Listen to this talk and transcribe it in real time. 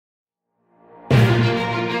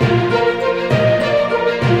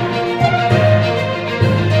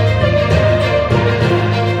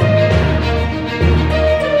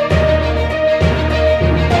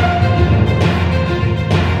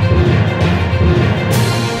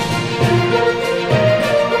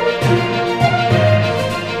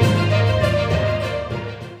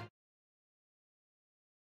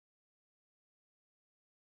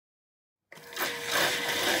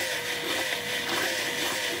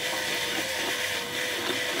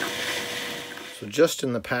just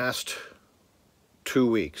in the past 2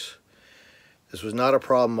 weeks, this was not a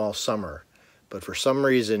problem all summer, but for some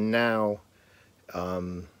reason now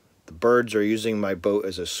the birds are using my boat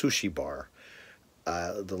as a sushi bar.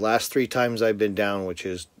 The last 3 times I've been down, which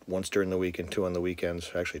is once during the week and 2 on the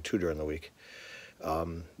weekends, actually 2 during the week,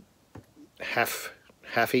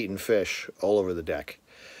 half-eaten fish all over the deck.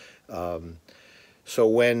 So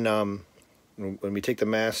when we take the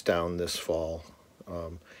mast down this fall,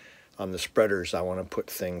 on the spreaders, I want to put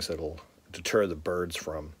things that'll deter the birds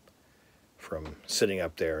from sitting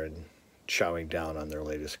up there and chowing down on their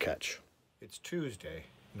latest catch. It's Tuesday,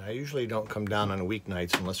 and I usually don't come down on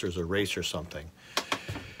weeknights unless there's a race or something.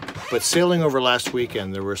 But sailing over last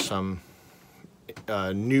weekend, there were some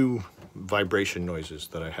new vibration noises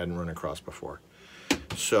that I hadn't run across before.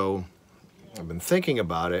 So I've been thinking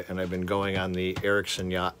about it, and I've been going on the Ericsson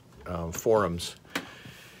Yacht forums,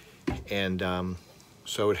 and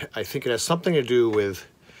I think it has something to do with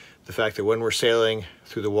the fact that when we're sailing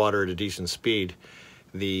through the water at a decent speed,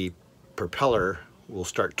 the propeller will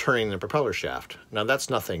start turning the propeller shaft. Now that's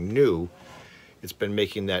nothing new. It's been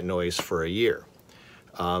making that noise for a year,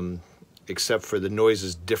 except for the noise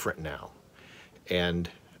is different now. And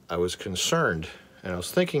I was concerned, and I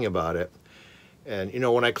was thinking about it. And you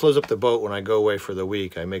know, when I close up the boat, when I go away for the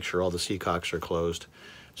week, I make sure all the seacocks are closed.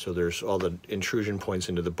 So there's all the intrusion points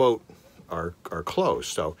into the boat are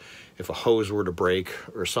closed. So if a hose were to break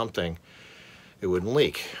or something, it wouldn't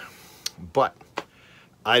leak. But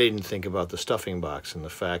I didn't think about the stuffing box and the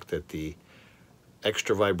fact that the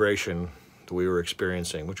extra vibration that we were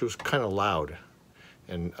experiencing, which was kind of loud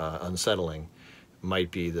and unsettling, might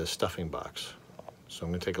be the stuffing box. So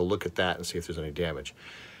I'm going to take a look at that and see if there's any damage.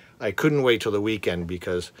 I couldn't wait till the weekend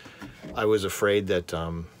because I was afraid that,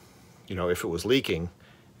 you know, if it was leaking,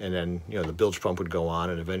 and then, you know, the bilge pump would go on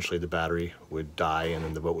and eventually the battery would die and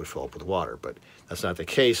then the boat would fill up with water. But that's not the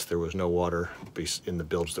case. There was no water in the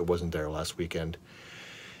bilge that wasn't there last weekend.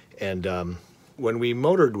 And when we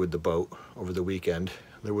motored with the boat over the weekend,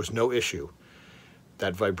 there was no issue.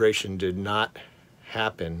 That vibration did not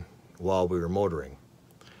happen while we were motoring,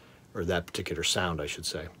 or that particular sound, I should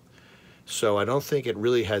say. So I don't think it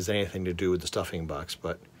really has anything to do with the stuffing box,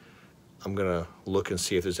 but I'm gonna look and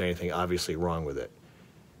see if there's anything obviously wrong with it.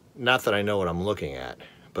 Not that I know what I'm looking at,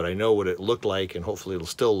 but I know what it looked like, and hopefully it'll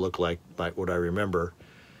still look like what I remember.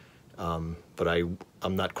 But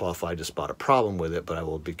I'm not qualified to spot a problem with it, but I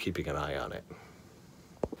will be keeping an eye on it.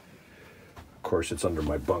 Of course, it's under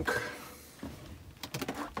my bunk.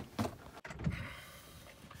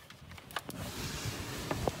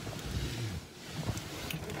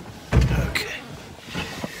 Okay.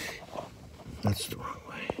 That's the wrong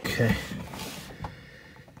way. Okay.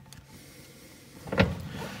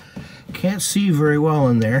 Can't see very well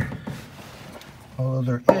in there, although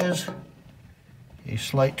there is a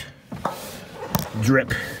slight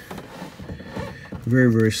drip.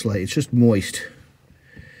 Very, very slight. It's just moist.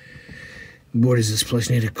 Boy, does this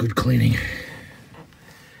place need a good cleaning.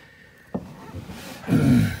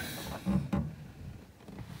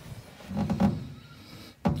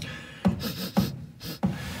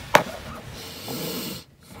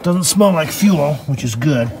 Doesn't smell like fuel, which is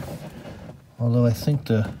good. Although I think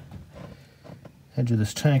the edge of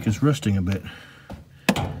this tank is rusting a bit.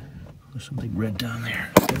 There's something red down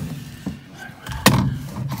there.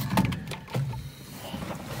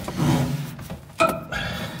 I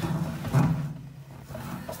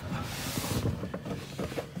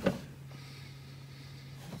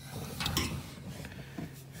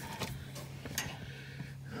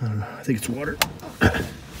don't know, I think it's water.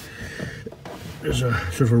 There's a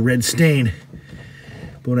sort of a red stain,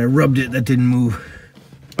 but when I rubbed it, that didn't move.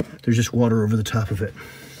 There's just water over the top of it.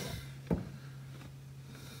 I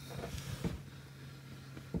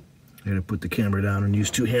gotta put the camera down and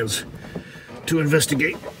use 2 hands to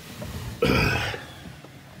investigate.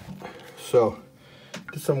 So,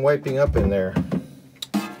 did some wiping up in there.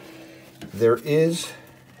 There is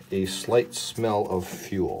a slight smell of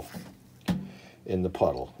fuel in the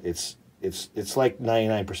puddle. It's like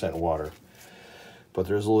 99% water, but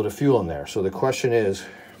there's a little bit of fuel in there. So the question is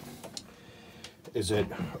it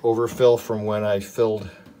overfill from when I filled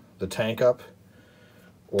the tank up,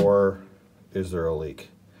 or is there a leak?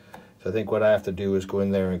 So I think what I have to do is go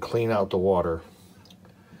in there and clean out the water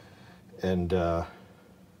and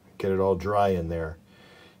get it all dry in there,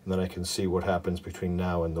 and then I can see what happens between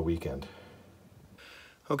now and the weekend.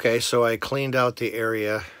 Okay, so I cleaned out the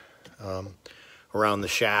area around the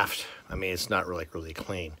shaft. I mean, it's not really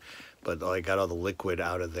clean, but I got all the liquid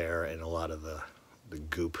out of there and a lot of the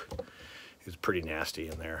goop. It's pretty nasty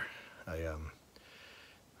in there. I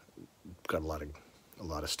got a lot of a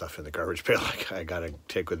lot of stuff in the garbage pail I gotta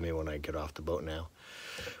take with me when I get off the boat now.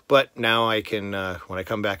 But now I can, when I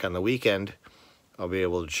come back on the weekend, I'll be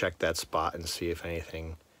able to check that spot and see if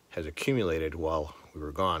anything has accumulated while we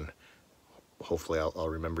were gone. Hopefully I'll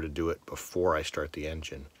remember to do it before I start the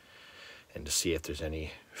engine and to see if there's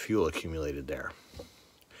any fuel accumulated there.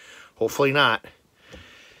 Hopefully not.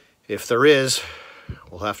 If there is,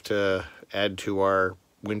 we'll have to add to our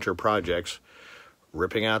winter projects,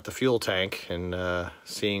 ripping out the fuel tank and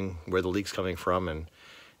seeing where the leak's coming from and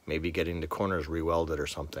maybe getting the corners rewelded or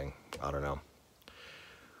something. I don't know.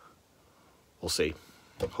 We'll see.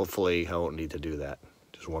 Hopefully I won't need to do that.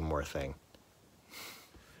 Just one more thing.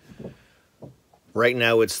 Right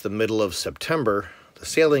now it's the middle of September. The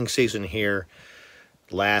sailing season here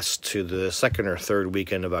lasts to the second or third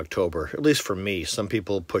weekend of October, at least for me. Some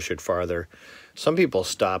people push it farther. Some people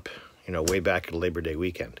stop, you know, way back at Labor Day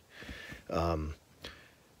weekend.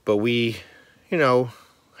 But we, you know,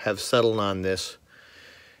 have settled on this.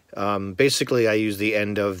 Basically, I use the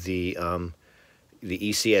end of the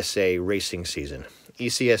ECSA racing season.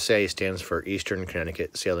 ECSA stands for Eastern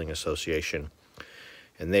Connecticut Sailing Association,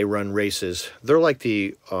 and they run races. They're like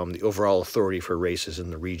the overall authority for races in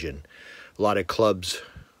the region. A lot of clubs,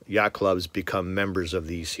 yacht clubs, become members of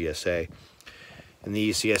the ECSA. And the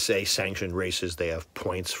ECSA sanctioned races, they have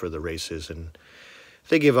points for the races, and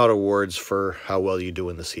they give out awards for how well you do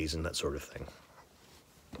in the season, that sort of thing.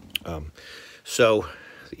 So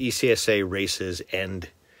the ECSA races end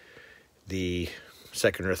the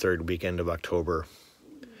second or third weekend of October.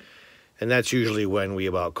 And that's usually when we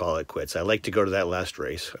about call it quits. I like to go to that last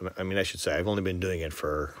race. I mean, I should say, I've only been doing it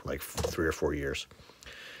for like 3 or 4 years.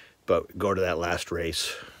 But go to that last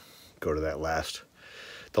race, go to that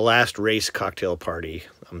the last race cocktail party.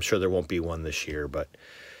 I'm sure there won't be one this year, but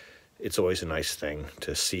it's always a nice thing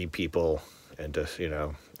to see people and to, you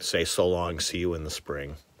know, say so long, see you in the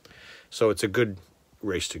spring. So it's a good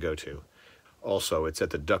race to go to. Also, it's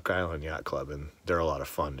at the Duck Island Yacht Club, and they're a lot of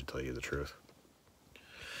fun, to tell you the truth.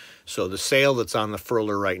 So the sail that's on the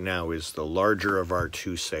furler right now is the larger of our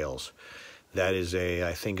 2 sails. That is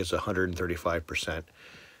I think it's 135%.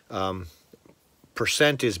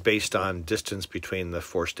 Percent is based on distance between the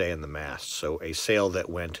forestay and the mast. So a sail that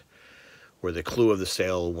went where the clew of the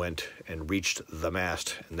sail went and reached the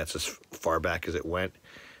mast, and that's as far back as it went,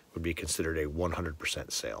 would be considered a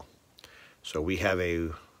 100% sail. So we have I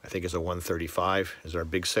think it's a 135 is our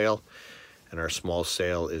big sail, and our small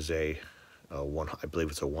sail is I believe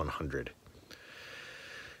it's a 100.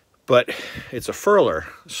 But it's a furler,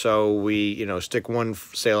 so we, you know, stick one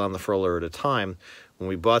sail on the furler at a time. When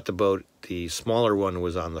we bought the boat, the smaller one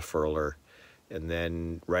was on the furler, and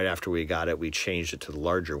then right after we got it, we changed it to the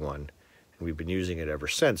larger one, and we've been using it ever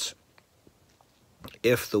since.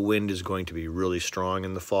 If the wind is going to be really strong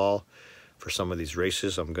in the fall for some of these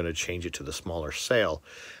races, I'm going to change it to the smaller sail.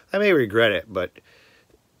 I may regret it, but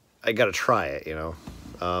I got to try it, you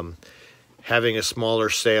know. Having a smaller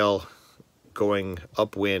sail going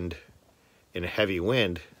upwind in a heavy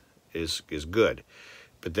wind is good,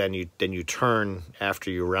 but then you turn after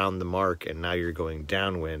you round the mark, and now you're going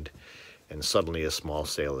downwind, and suddenly a small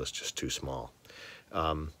sail is just too small.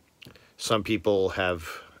 Some people have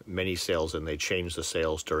many sails and they change the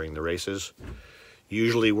sails during the races.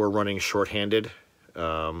 Usually we're running shorthanded.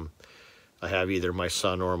 I have either my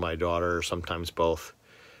son or my daughter, or sometimes both.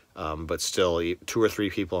 But still, 2 or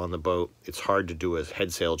 3 people on the boat, it's hard to do a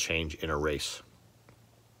head sail change in a race.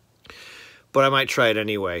 But I might try it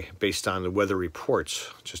anyway, based on the weather reports,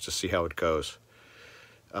 just to see how it goes.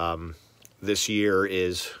 This year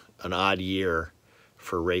is an odd year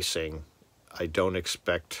for racing. I don't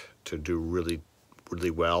expect to do really,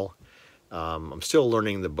 really well. I'm still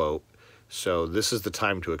learning the boat, so this is the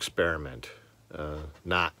time to experiment,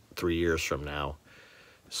 not 3 years from now.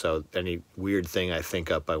 So any weird thing I think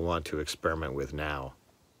up, I want to experiment with now.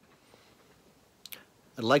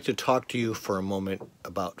 I'd like to talk to you for a moment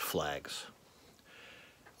about flags.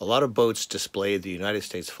 A lot of boats display the United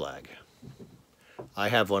States flag. I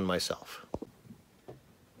have one myself.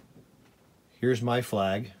 Here's my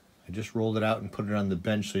flag. I just rolled it out and put it on the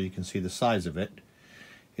bench so you can see the size of it.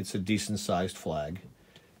 It's a decent sized flag.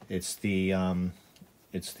 It's the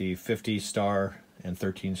 50 star and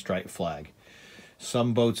 13 stripe flag.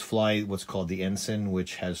 Some boats fly what's called the ensign,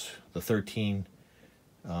 which has the 13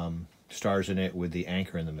 stars in it with the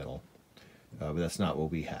anchor in the middle. But that's not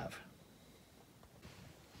what we have.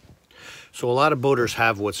 So a lot of boaters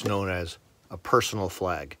have what's known as a personal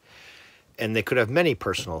flag. And they could have many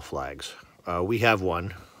personal flags. We have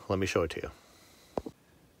one. Let me show it to you.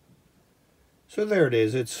 So there it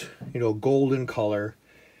is. It's, you know, golden color.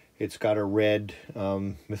 It's got a red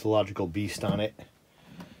mythological beast on it.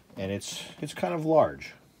 and it's kind of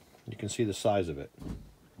large. You can see the size of it.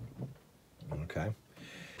 Okay.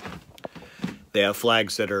 They have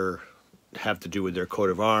flags that have to do with their coat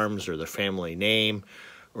of arms or their family name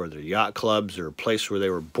or their yacht clubs or a place where they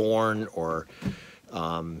were born or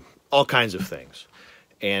all kinds of things.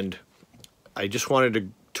 And I just wanted to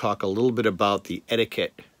talk a little bit about the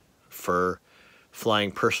etiquette for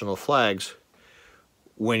flying personal flags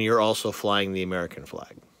when you're also flying the American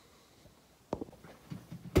flag.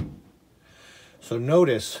 So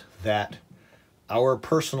notice that our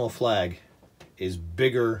personal flag is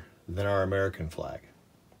bigger than our American flag.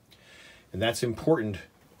 And that's important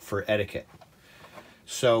for etiquette.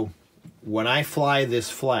 So when I fly this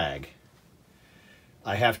flag,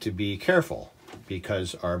 I have to be careful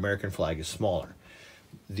because our American flag is smaller.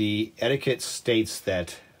 The etiquette states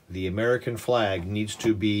that the American flag needs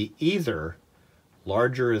to be either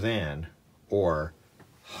larger than or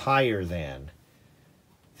higher than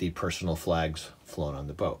the personal flags flown on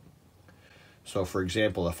the boat. So for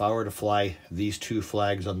example, if I were to fly these two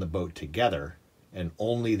flags on the boat together, and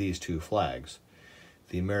only these two flags,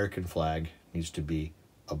 the American flag needs to be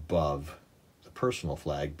above the personal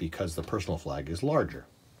flag because the personal flag is larger.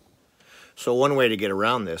 So one way to get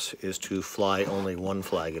around this is to fly only one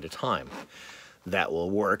flag at a time. That will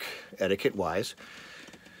work etiquette-wise.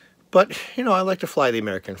 But, you know, I like to fly the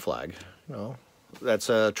American flag. You know, that's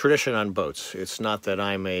a tradition on boats. It's not that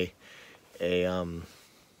I'm a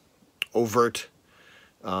overt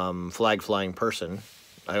flag-flying person.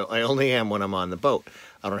 I only am when I'm on the boat.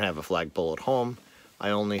 I don't have a flagpole at home.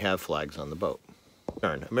 I only have flags on the boat.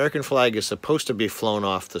 American flag is supposed to be flown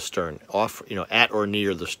off the stern, at or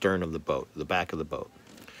near the stern of the boat, the back of the boat.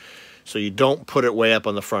 So you don't put it way up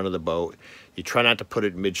on the front of the boat. You try not to put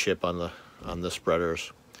it midship on the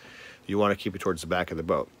spreaders. You want to keep it towards the back of the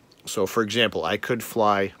boat. So, for example, I could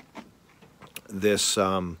fly these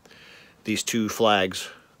two flags,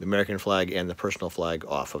 the American flag and the personal flag,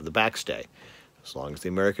 off of the backstay. As long as the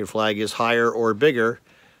American flag is higher or bigger,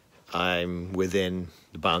 I'm within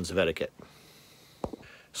the bounds of etiquette.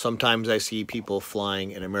 Sometimes I see people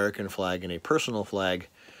flying an American flag and a personal flag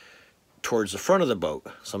towards the front of the boat.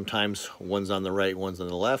 Sometimes one's on the right, one's on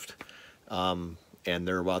the left, and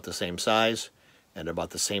they're about the same size and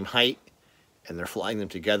about the same height, and they're flying them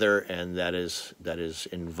together, and that is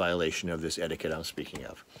in violation of this etiquette I'm speaking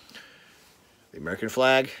of. The American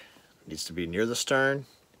flag needs to be near the stern,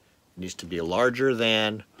 needs to be larger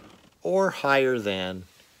than or higher than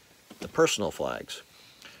the personal flags.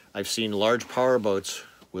 I've seen large power boats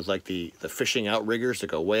with like the fishing outriggers that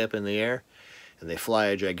go way up in the air, and they fly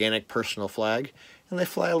a gigantic personal flag, and they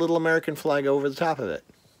fly a little American flag over the top of it.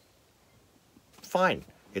 Fine.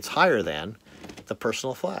 It's higher than the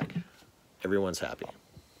personal flag. Everyone's happy.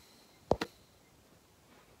 And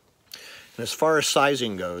as far as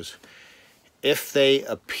sizing goes, if they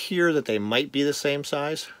appear that they might be the same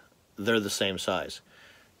size, they're the same size.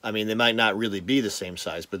 I mean, they might not really be the same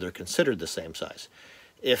size, but they're considered the same size.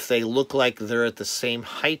 If they look like they're at the same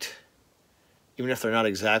height, even if they're not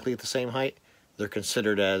exactly at the same height, they're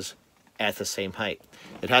considered as at the same height.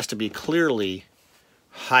 It has to be clearly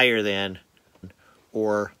higher than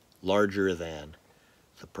or larger than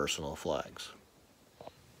the personal flags.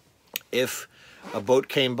 If a boat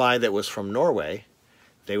came by that was from Norway,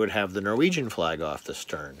 they would have the Norwegian flag off the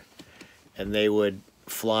stern, and they would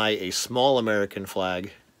fly a small American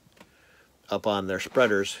flag up on their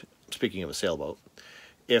spreaders, speaking of a sailboat,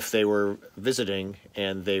 if they were visiting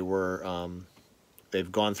and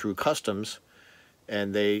they've gone through customs,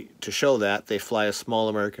 and to show that, they fly a small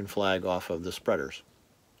American flag off of the spreaders.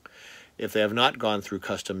 If they have not gone through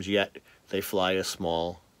customs yet, they fly a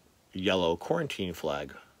small yellow quarantine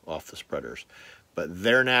flag off the spreaders. But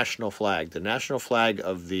their national flag, the national flag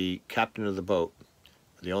of the captain of the boat,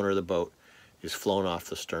 the owner of the boat, is flown off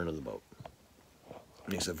the stern of the boat.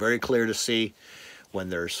 It makes it very clear to see when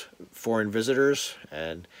there's foreign visitors,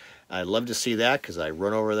 and I love to see that because I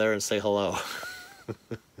run over there and say hello.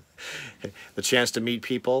 The chance to meet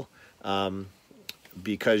people,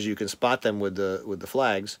 because you can spot them with the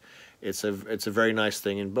flags. It's a very nice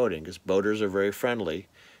thing in boating because boaters are very friendly,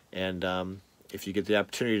 and if you get the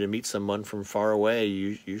opportunity to meet someone from far away,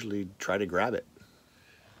 you usually try to grab it.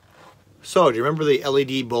 So, do you remember the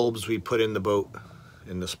LED bulbs we put in the boat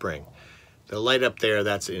in the spring? The light up there,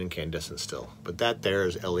 that's incandescent still, but that there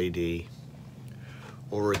is LED.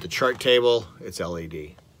 Over at the chart table, it's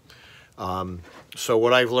LED. So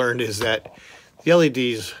what I've learned is that the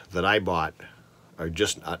LEDs that I bought are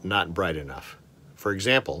just not bright enough. For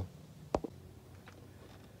example,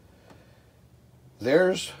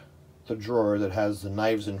 there's the drawer that has the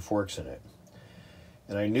knives and forks in it.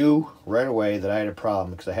 And I knew right away that I had a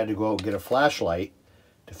problem because I had to go out and get a flashlight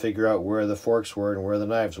to figure out where the forks were and where the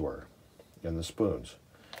knives were and the spoons.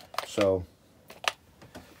 So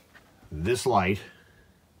this light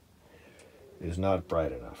is not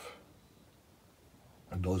bright enough.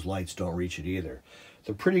 And those lights don't reach it either.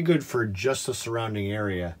 They're pretty good for just the surrounding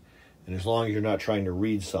area, and as long as you're not trying to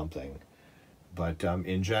read something. But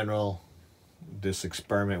in general, this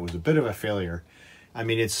experiment was a bit of a failure. I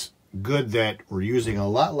mean, it's good that we're using a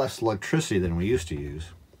lot less electricity than we used to use,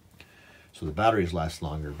 so the batteries last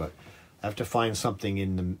longer, but I have to find something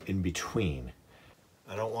in between.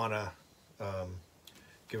 I don't want to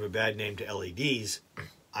give a bad name to LEDs.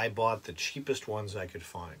 I bought the cheapest ones I could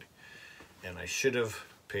find, and I should have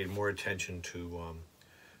paid more attention to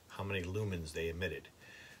how many lumens they emitted.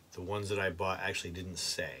 The ones that I bought actually didn't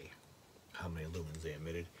say how many lumens they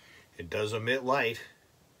emitted. It does emit light,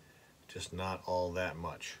 just not all that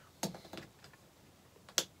much.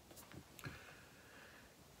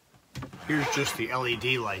 Here's just the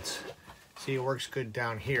LED lights. See, it works good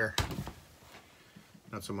down here.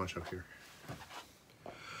 Not so much up here.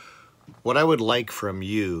 What I would like from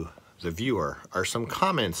you, the viewer, are some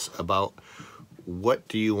comments about what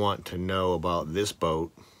do you want to know about this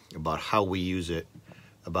boat, about how we use it,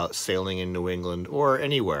 about sailing in New England or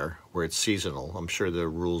anywhere where it's seasonal. I'm sure the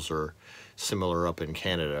rules are similar up in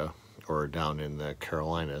Canada or down in the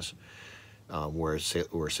Carolinas, where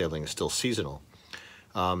sailing is still seasonal.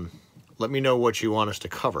 Let me know what you want us to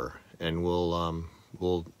cover, and we'll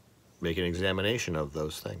make an examination of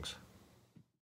those things.